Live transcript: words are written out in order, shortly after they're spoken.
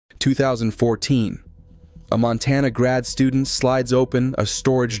2014. A Montana grad student slides open a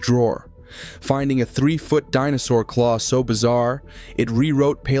storage drawer, finding a 3-foot dinosaur claw so bizarre it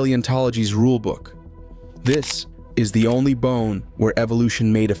rewrote paleontology's rulebook. This is the only bone where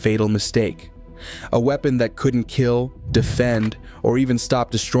evolution made a fatal mistake. A weapon that couldn't kill, defend, or even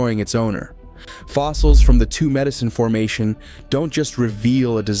stop destroying its owner. Fossils from the Two Medicine Formation don't just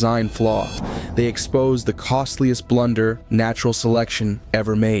reveal a design flaw, they expose the costliest blunder natural selection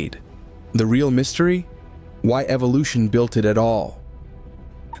ever made. The real mystery? Why evolution built it at all.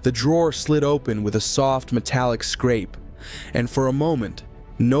 The drawer slid open with a soft metallic scrape, and for a moment,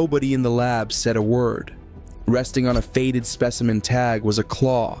 nobody in the lab said a word. Resting on a faded specimen tag was a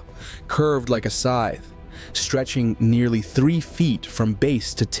claw, curved like a scythe, stretching nearly 3 feet from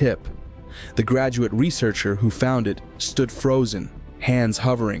base to tip. The graduate researcher who found it stood frozen, hands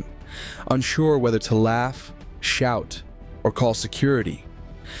hovering, unsure whether to laugh, shout, or call security.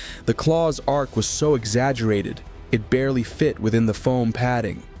 The claw's arc was so exaggerated, it barely fit within the foam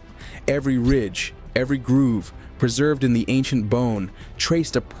padding. Every ridge, every groove, preserved in the ancient bone,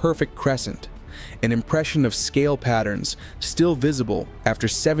 traced a perfect crescent, an impression of scale patterns still visible after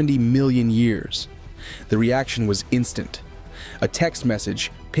 70 million years. The reaction was instant. A text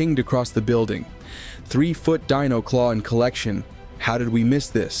message pinged across the building. 3-foot dino claw in collection. How did we miss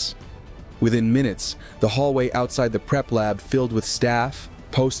this? Within minutes, the hallway outside the prep lab filled with staff,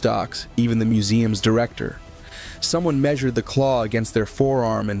 postdocs, even the museum's director. Someone measured the claw against their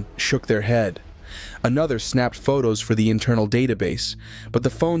forearm and shook their head. Another snapped photos for the internal database, but the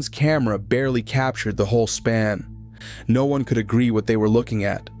phone's camera barely captured the whole span. No one could agree what they were looking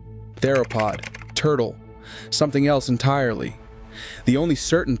at. Theropod, turtle, something else entirely. The only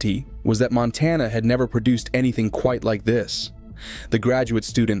certainty was that Montana had never produced anything quite like this. The graduate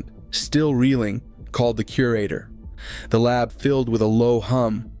student, still reeling, called the curator. The lab filled with a low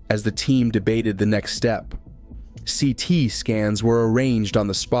hum as the team debated the next step. CT scans were arranged on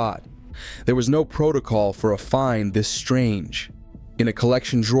the spot. There was no protocol for a find this strange. In a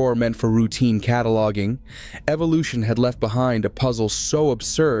collection drawer meant for routine cataloging, evolution had left behind a puzzle so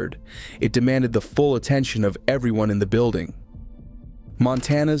absurd it demanded the full attention of everyone in the building.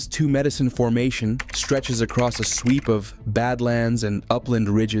 Montana's Two Medicine Formation stretches across a sweep of badlands and upland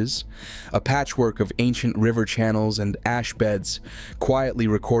ridges, a patchwork of ancient river channels and ash beds, quietly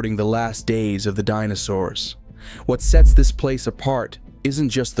recording the last days of the dinosaurs. What sets this place apart isn't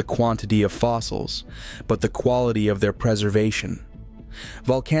just the quantity of fossils, but the quality of their preservation.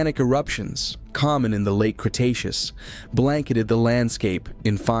 Volcanic eruptions, common in the late Cretaceous, blanketed the landscape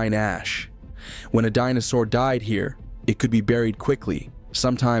in fine ash. When a dinosaur died here, it could be buried quickly,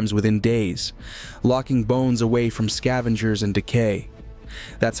 sometimes within days, locking bones away from scavengers and decay.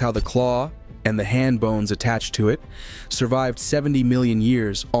 That's how the claw, and the hand bones attached to it, survived 70 million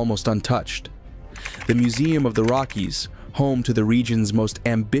years almost untouched. The Museum of the Rockies, home to the region's most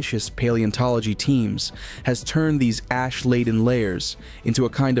ambitious paleontology teams, has turned these ash-laden layers into a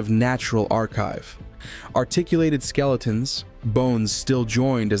kind of natural archive. Articulated skeletons, bones still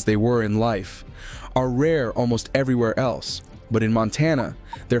joined as they were in life, are rare almost everywhere else, but in Montana,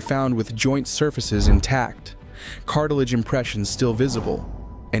 they're found with joint surfaces intact, cartilage impressions still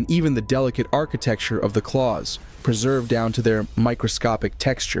visible, and even the delicate architecture of the claws preserved down to their microscopic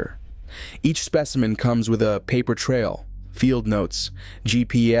texture. Each specimen comes with a paper trail, field notes,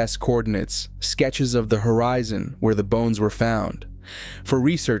 GPS coordinates, sketches of the horizon where the bones were found. For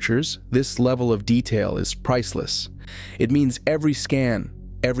researchers, this level of detail is priceless. It means every scan,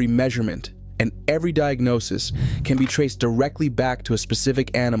 every measurement, and every diagnosis can be traced directly back to a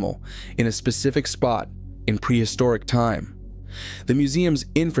specific animal in a specific spot in prehistoric time. The museum's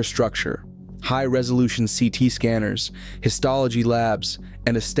infrastructure, high-resolution CT scanners, histology labs,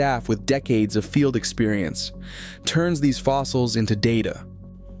 and a staff with decades of field experience, turns these fossils into data.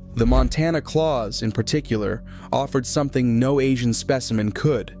 The Montana claws, in particular, offered something no Asian specimen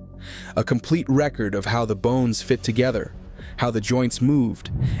could: a complete record of how the bones fit together, how the joints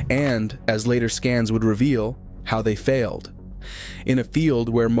moved, and, as later scans would reveal, how they failed. In a field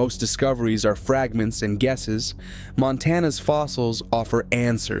where most discoveries are fragments and guesses, Montana's fossils offer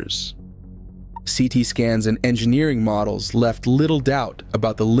answers. CT scans and engineering models left little doubt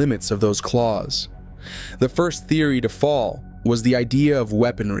about the limits of those claws. The first theory to fall was the idea of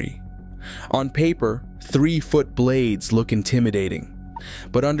weaponry. On paper, 3-foot blades look intimidating,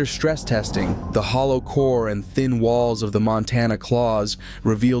 but under stress testing, the hollow core and thin walls of the Montana claws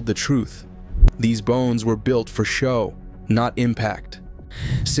revealed the truth. These bones were built for show, not impact.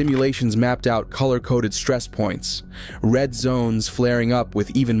 Simulations mapped out color-coded stress points, red zones flaring up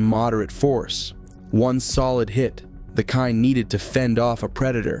with even moderate force. One solid hit, the kind needed to fend off a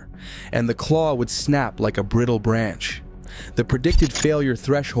predator, and the claw would snap like a brittle branch. The predicted failure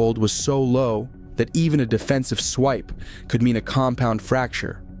threshold was so low that even a defensive swipe could mean a compound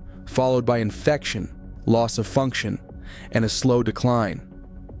fracture, followed by infection, loss of function, and a slow decline.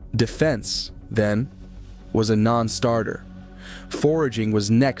 Defense, then, was a non-starter. Foraging was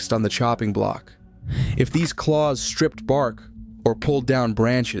next on the chopping block. If these claws stripped bark or pulled down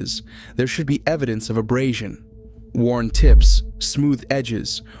branches, there should be evidence of abrasion, worn tips, smooth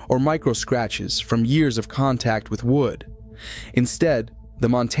edges, or micro-scratches from years of contact with wood. Instead, the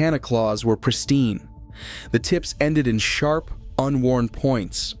Montana claws were pristine. The tips ended in sharp, unworn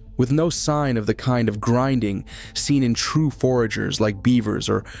points, with no sign of the kind of grinding seen in true foragers like beavers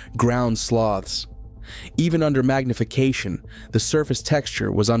or ground sloths. Even under magnification, the surface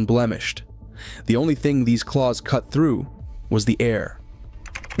texture was unblemished. The only thing these claws cut through was the air.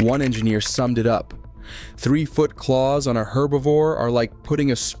 One engineer summed it up: 3-foot claws on a herbivore are like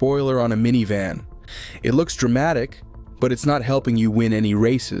putting a spoiler on a minivan. It looks dramatic, but it's not helping you win any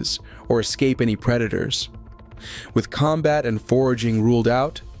races or escape any predators. With combat and foraging ruled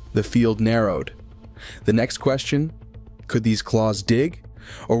out, the field narrowed. The next question: could these claws dig,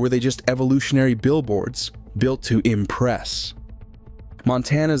 or were they just evolutionary billboards built to impress?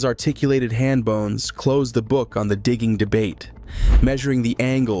 Montana's articulated hand bones closed the book on the digging debate. Measuring the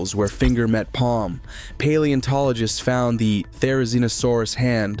angles where finger met palm, paleontologists found the Therizinosaurus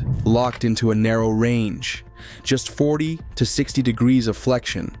hand locked into a narrow range, just 40 to 60 degrees of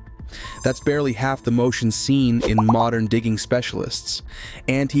flexion. That's barely half the motion seen in modern digging specialists.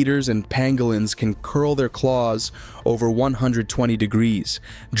 Anteaters and pangolins can curl their claws over 120 degrees,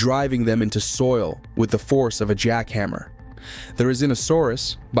 driving them into soil with the force of a jackhammer. The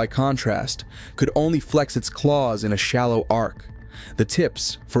Therizinosaurus, by contrast, could only flex its claws in a shallow arc, the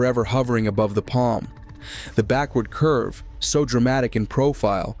tips forever hovering above the palm. The backward curve, so dramatic in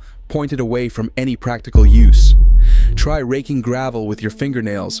profile, pointed away from any practical use. Try raking gravel with your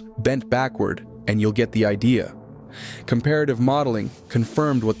fingernails bent backward and you'll get the idea. Comparative modeling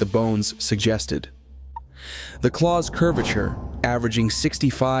confirmed what the bones suggested. The claw's curvature, averaging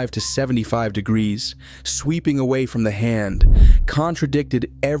 65 to 75 degrees, sweeping away from the hand,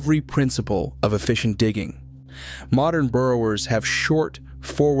 contradicted every principle of efficient digging. Modern burrowers have short,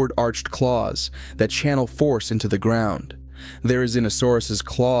 forward-arched claws that channel force into the ground. Therizinosaurus's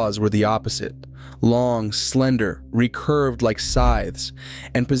claws were the opposite: long, slender, recurved like scythes,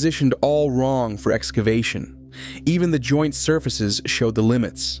 and positioned all wrong for excavation. Even the joint surfaces showed the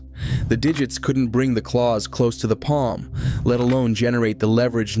limits. The digits couldn't bring the claws close to the palm, let alone generate the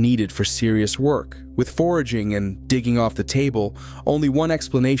leverage needed for serious work. With foraging and digging off the table, only one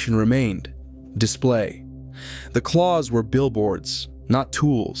explanation remained: display. The claws were billboards, not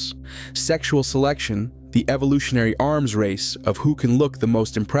tools. Sexual selection, the evolutionary arms race of who can look the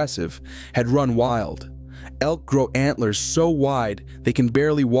most impressive, had run wild. Elk grow antlers so wide they can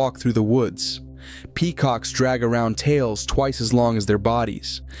barely walk through the woods. Peacocks drag around tails twice as long as their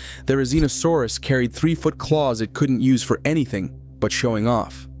bodies. The Therizinosaurus carried 3-foot claws it couldn't use for anything but showing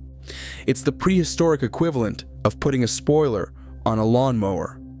off. It's the prehistoric equivalent of putting a spoiler on a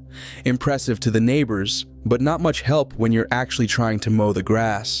lawnmower. Impressive to the neighbors, but not much help when you're actually trying to mow the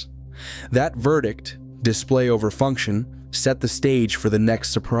grass. That verdict, display over function, set the stage for the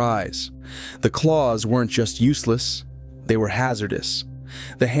next surprise. The claws weren't just useless, they were hazardous.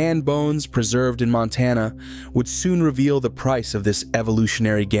 The hand bones preserved in Montana would soon reveal the price of this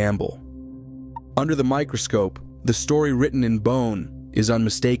evolutionary gamble. Under the microscope, the story written in bone is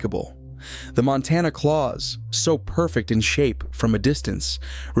unmistakable. The Montana claws, so perfect in shape from a distance,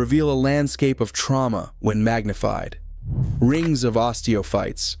 reveal a landscape of trauma when magnified. Rings of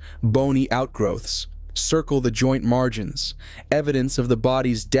osteophytes, bony outgrowths, circle the joint margins, evidence of the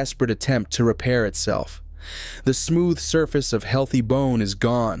body's desperate attempt to repair itself. The smooth surface of healthy bone is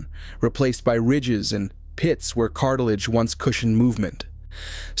gone, replaced by ridges and pits where cartilage once cushioned movement.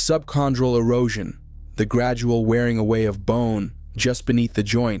 Subchondral erosion, the gradual wearing away of bone just beneath the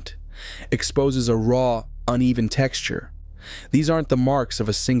joint, exposes a raw, uneven texture. These aren't the marks of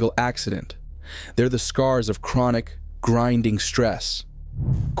a single accident. They're the scars of chronic, grinding stress.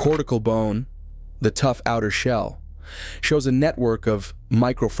 Cortical bone, the tough outer shell, shows a network of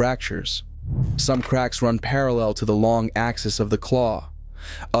microfractures. Some cracks run parallel to the long axis of the claw.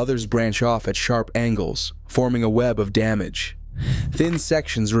 Others branch off at sharp angles, forming a web of damage. Thin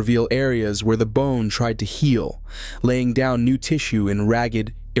sections reveal areas where the bone tried to heal, laying down new tissue in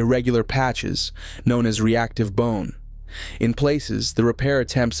ragged, irregular patches known as reactive bone. In places, the repair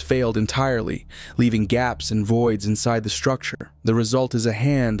attempts failed entirely, leaving gaps and voids inside the structure. The result is a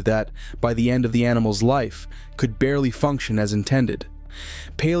hand that, by the end of the animal's life, could barely function as intended.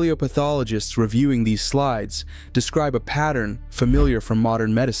 Paleopathologists reviewing these slides describe a pattern familiar from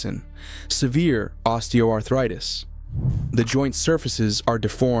modern medicine: severe osteoarthritis. The joint surfaces are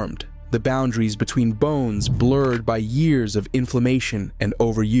deformed, the boundaries between bones blurred by years of inflammation and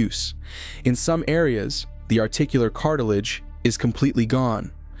overuse. In some areas, the articular cartilage is completely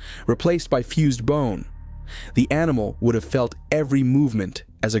gone, replaced by fused bone. The animal would have felt every movement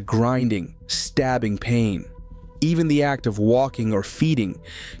as a grinding, stabbing pain. Even the act of walking or feeding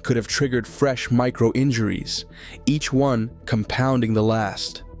could have triggered fresh micro-injuries, each one compounding the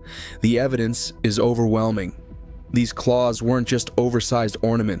last. The evidence is overwhelming. These claws weren't just oversized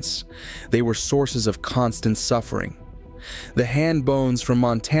ornaments, they were sources of constant suffering. The hand bones from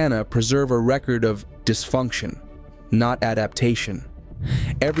Montana preserve a record of dysfunction, not adaptation.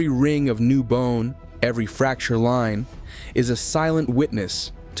 Every ring of new bone, every fracture line, is a silent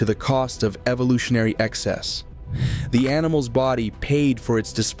witness to the cost of evolutionary excess. The animal's body paid for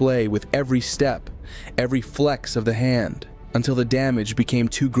its display with every step, every flex of the hand, until the damage became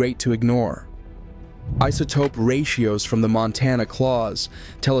too great to ignore. Isotope ratios from the Montana claws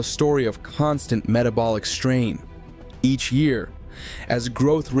tell a story of constant metabolic strain. Each year, as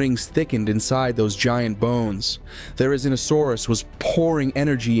growth rings thickened inside those giant bones, Therizinosaurus was pouring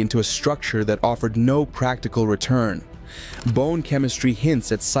energy into a structure that offered no practical return. Bone chemistry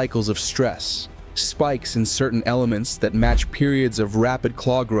hints at cycles of stress, spikes in certain elements that match periods of rapid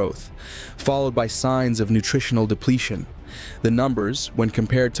claw growth, followed by signs of nutritional depletion. The numbers, when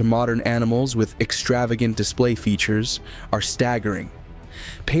compared to modern animals with extravagant display features, are staggering.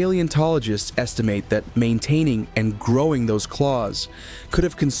 Paleontologists estimate that maintaining and growing those claws could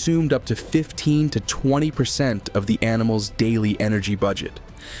have consumed up to 15 to 20% of the animal's daily energy budget.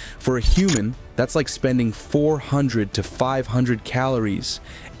 For a human, that's like spending 400 to 500 calories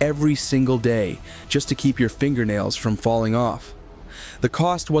every single day just to keep your fingernails from falling off. The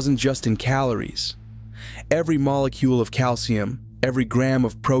cost wasn't just in calories. Every molecule of calcium, every gram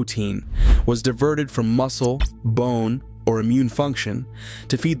of protein was diverted from muscle, bone, or immune function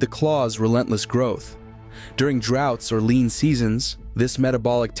to feed the claw's relentless growth. During droughts or lean seasons, this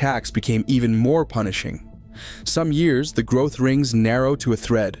metabolic tax became even more punishing. Some years, the growth rings narrow to a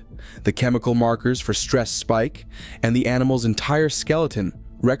thread, the chemical markers for stress spike, and the animal's entire skeleton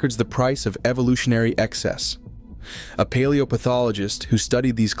records the price of evolutionary excess. A paleopathologist who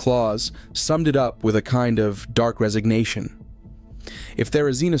studied these claws summed it up with a kind of dark resignation. If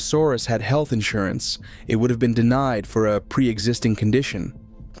Therizinosaurus had health insurance, it would have been denied for a pre-existing condition.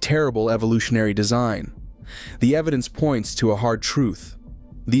 Terrible evolutionary design. The evidence points to a hard truth.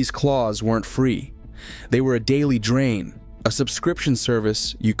 These claws weren't free. They were a daily drain, a subscription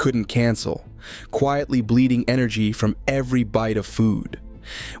service you couldn't cancel, quietly bleeding energy from every bite of food.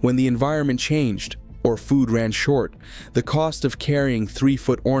 When the environment changed, or food ran short, the cost of carrying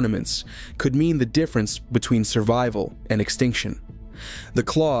 3-foot ornaments could mean the difference between survival and extinction. The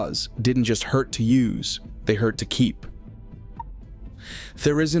claws didn't just hurt to use, they hurt to keep.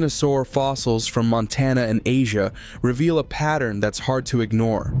 Therizinosaur fossils from Montana and Asia reveal a pattern that's hard to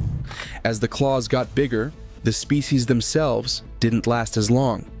ignore. As the claws got bigger, the species themselves didn't last as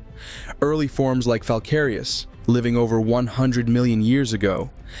long. Early forms like Falcarius, living over 100 million years ago,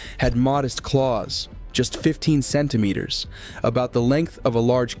 had modest claws, just 15 centimeters, about the length of a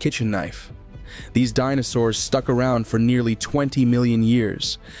large kitchen knife. These dinosaurs stuck around for nearly 20 million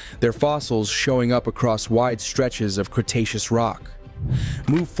years, their fossils showing up across wide stretches of Cretaceous rock.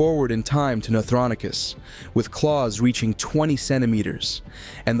 Move forward in time to Nothronicus, with claws reaching 20 centimeters,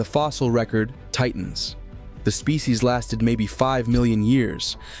 and the fossil record tightens. The species lasted maybe 5 million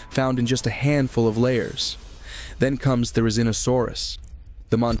years, found in just a handful of layers. Then comes Therizinosaurus.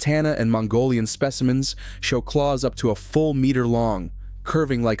 The Montana and Mongolian specimens show claws up to a full meter long,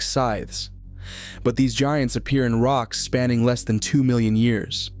 curving like scythes. But these giants appear in rocks spanning less than 2 million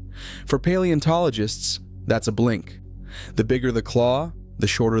years. For paleontologists, that's a blink. The bigger the claw, the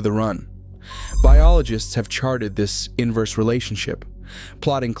shorter the run. Biologists have charted this inverse relationship,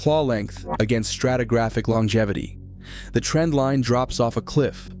 plotting claw length against stratigraphic longevity. The trend line drops off a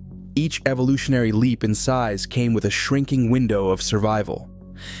cliff. Each evolutionary leap in size came with a shrinking window of survival.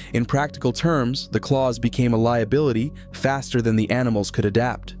 In practical terms, the claws became a liability faster than the animals could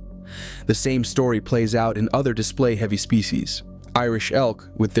adapt. The same story plays out in other display-heavy species. Irish elk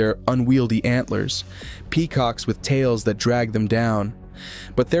with their unwieldy antlers, peacocks with tails that drag them down.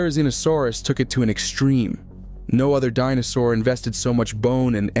 But Therizinosaurus took it to an extreme. No other dinosaur invested so much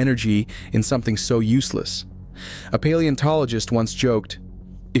bone and energy in something so useless. A paleontologist once joked,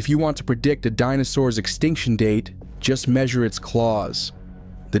 "If you want to predict a dinosaur's extinction date, just measure its claws."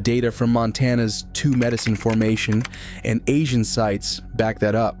 The data from Montana's Two Medicine Formation and Asian sites back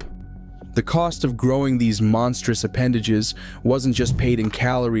that up. The cost of growing these monstrous appendages wasn't just paid in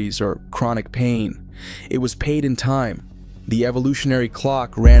calories or chronic pain. It was paid in time. The evolutionary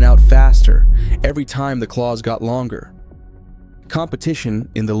clock ran out faster every time the claws got longer. Competition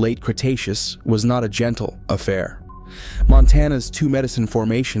in the late Cretaceous was not a gentle affair. Montana's Two Medicine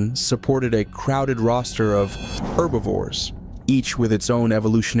Formation supported a crowded roster of herbivores, each with its own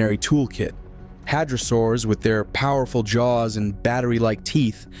evolutionary toolkit. Hadrosaurs, with their powerful jaws and battery-like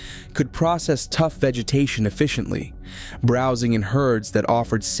teeth, could process tough vegetation efficiently, browsing in herds that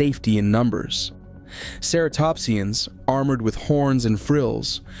offered safety in numbers. Ceratopsians, armored with horns and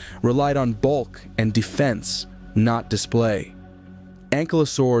frills, relied on bulk and defense, not display.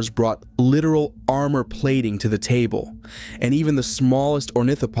 Ankylosaurs brought literal armor plating to the table, and even the smallest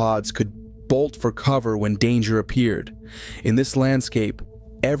ornithopods could bolt for cover when danger appeared. In this landscape,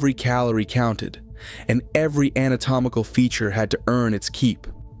 every calorie counted, and every anatomical feature had to earn its keep.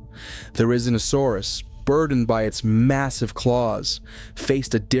 Therizinosaurus, burdened by its massive claws,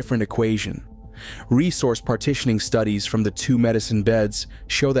 faced a different equation. Resource partitioning studies from the two medicine beds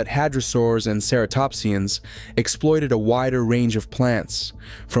show that hadrosaurs and ceratopsians exploited a wider range of plants,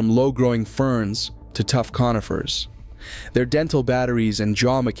 from low-growing ferns to tough conifers. Their dental batteries and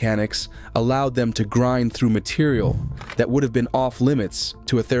jaw mechanics allowed them to grind through material that would have been off-limits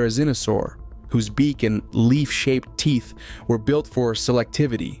to a therizinosaur, whose beak and leaf-shaped teeth were built for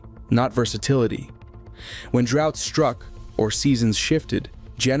selectivity, not versatility. When droughts struck or seasons shifted,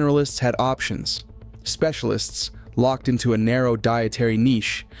 generalists had options. Specialists, locked into a narrow dietary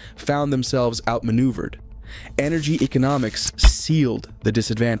niche, found themselves outmaneuvered. Energy economics sealed the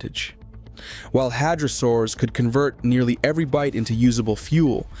disadvantage. While hadrosaurs could convert nearly every bite into usable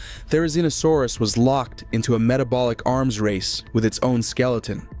fuel, Therizinosaurus was locked into a metabolic arms race with its own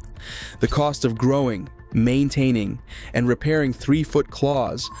skeleton. The cost of growing, maintaining, and repairing 3-foot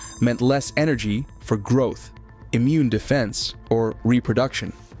claws meant less energy for growth, immune defense, or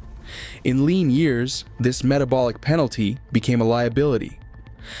reproduction. In lean years, this metabolic penalty became a liability.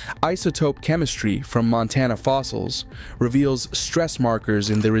 Isotope chemistry from Montana fossils reveals stress markers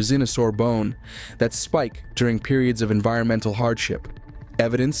in the Therizinosaur bone that spike during periods of environmental hardship,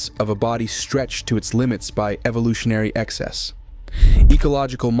 evidence of a body stretched to its limits by evolutionary excess.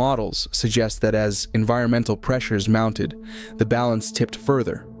 Ecological models suggest that as environmental pressures mounted, the balance tipped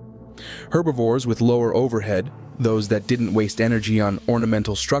further. Herbivores with lower overhead, those that didn't waste energy on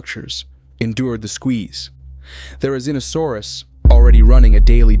ornamental structures, endured the squeeze. Therizinosaurus, already running a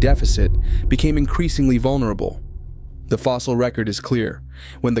daily deficit, became increasingly vulnerable. The fossil record is clear.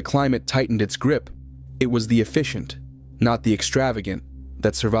 When the climate tightened its grip, it was the efficient, not the extravagant,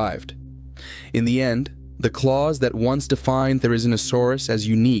 that survived. In the end, the claws that once defined Therizinosaurus as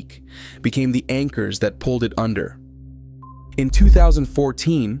unique became the anchors that pulled it under. In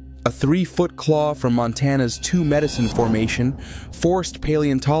 2014, a 3-foot claw from Montana's Two Medicine Formation forced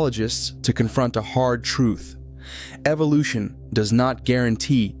paleontologists to confront a hard truth. Evolution does not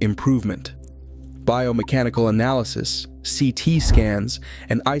guarantee improvement. Biomechanical analysis, CT scans,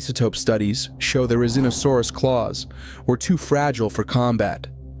 and isotope studies show the Therizinosaurus claws were too fragile for combat,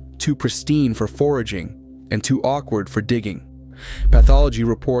 too pristine for foraging, and too awkward for digging. Pathology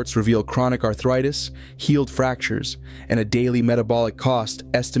reports reveal chronic arthritis, healed fractures, and a daily metabolic cost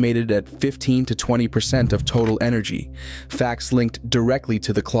estimated at 15 to 20% of total energy, facts linked directly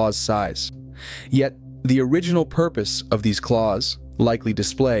to the claw's size. Yet, the original purpose of these claws, likely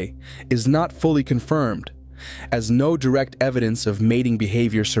display, is not fully confirmed, as no direct evidence of mating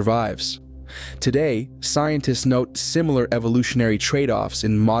behavior survives. Today, scientists note similar evolutionary trade-offs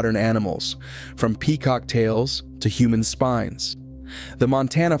in modern animals, from peacock tails to human spines. The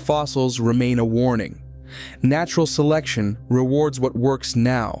Montana fossils remain a warning. Natural selection rewards what works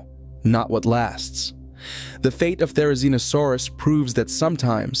now, not what lasts. The fate of Therizinosaurus proves that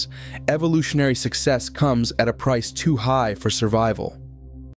sometimes evolutionary success comes at a price too high for survival.